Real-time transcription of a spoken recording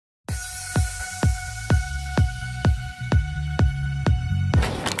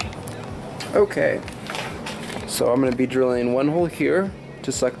Okay, so I'm going to be drilling one hole here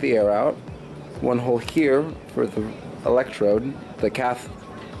to suck the air out, one hole here for the electrode, the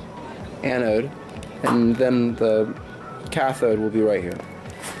anode, and then the cathode will be right here.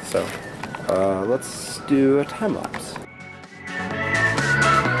 So let's do a time lapse.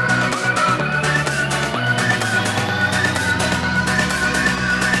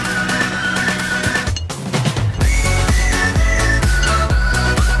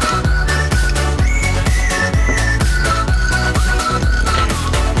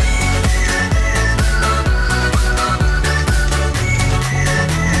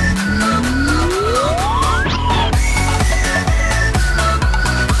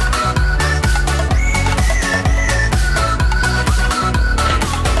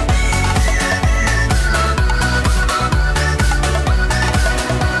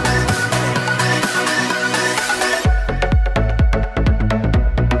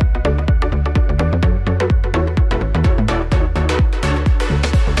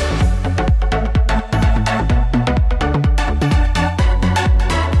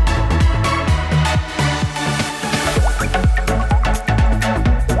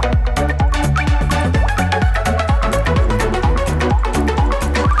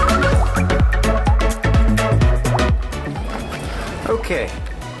 Okay,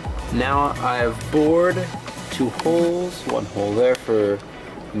 now I've bored 2 holes, one hole there for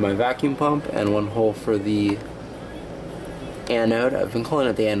my vacuum pump and one hole for the anode. I've been calling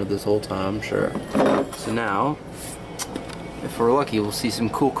it the anode this whole time, I'm sure. So now, if we're lucky, we'll see some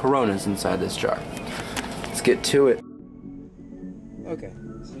cool Coronas inside this jar. Let's get to it. Okay,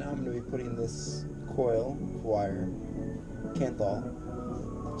 so now I'm going to be putting this coil of wire,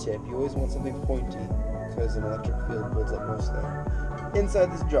 Kanthal, tip. You always want something pointy because an electric field builds up most there.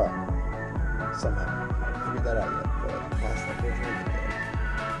 Inside this jar, somehow. I haven't figured that out yet, but past that whole thing there.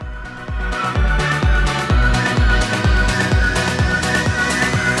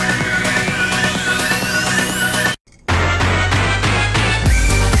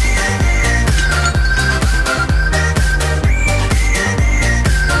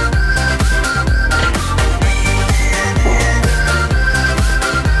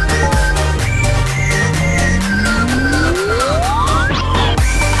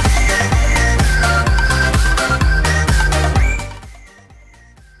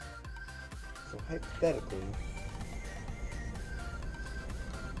 So hypothetically,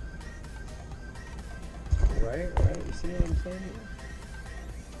 right, you see what I'm saying here?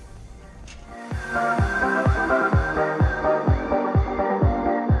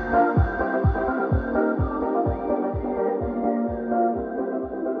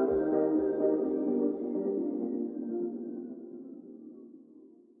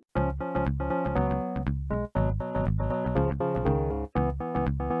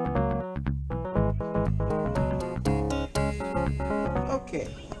 Okay,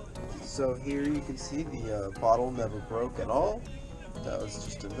 so here you can see the bottle never broke at all. That was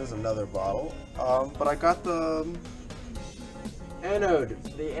just there's another bottle. But I got the anode.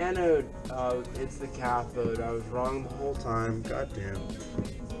 The anode, it's the cathode. I was wrong the whole time. Goddamn.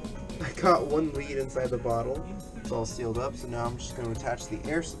 I got one lead inside the bottle. It's all sealed up. So now I'm just going to attach the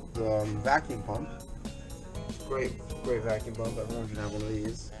vacuum pump. Great vacuum pump. Everyone should have one of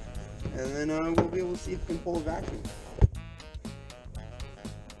these. And then we'll be able to see if we can pull a vacuum.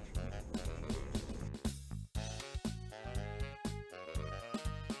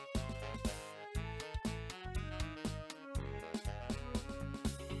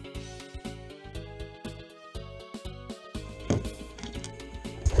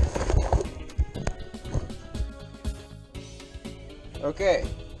 Okay,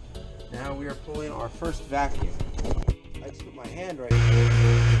 now we are pulling our first vacuum. I just put my hand right here.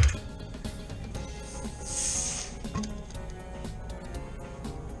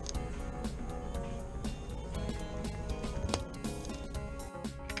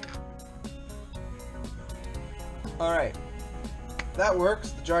 Alright, that works.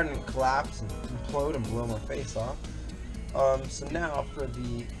 The jar didn't collapse and implode and blow my face off. So now for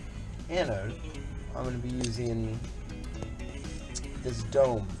the anode, I'm going to be using this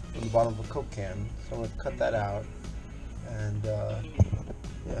dome from the bottom of a Coke can. So I'm going to cut that out and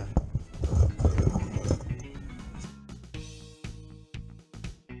yeah.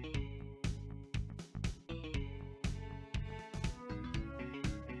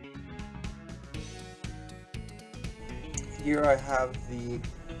 Here I have the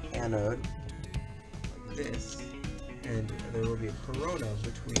anode like this, and there will be a corona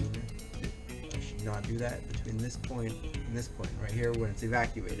between, I should not do that, between this point and this point right here when it's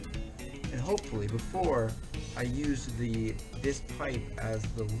evacuated. And hopefully before I use this pipe as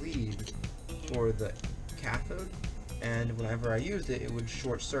the lead, for the cathode, and whenever I used it, it would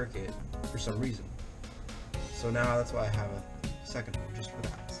short circuit for some reason. So now that's why I have a second one just for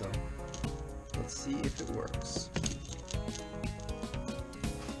that. So let's see if it works.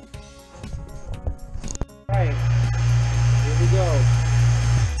 Alright, here we go.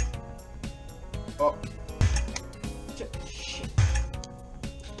 Oh. Shit.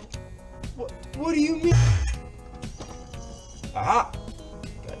 What do you mean? Aha!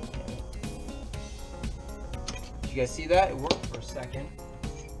 Good. Did you guys see that? It worked for a second.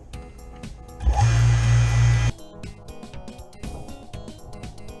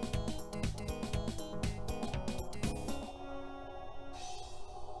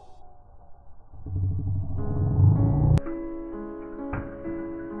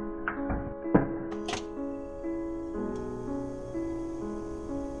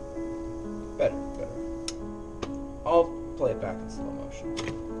 Better. I'll play it back in slow motion.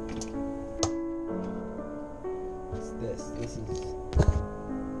 What's this? This is...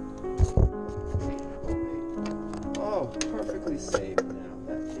 Oh, perfectly safe now.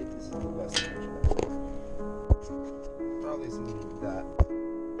 This is the best version. Probably something to do with that.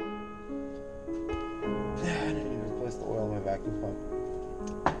 I didn't even replace the oil in my vacuum pump.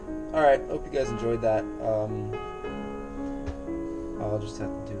 Alright, hope you guys enjoyed that. I'll just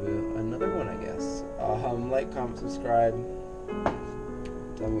have to do another one, I guess. Like, comment, subscribe.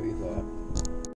 Tell me what you thought.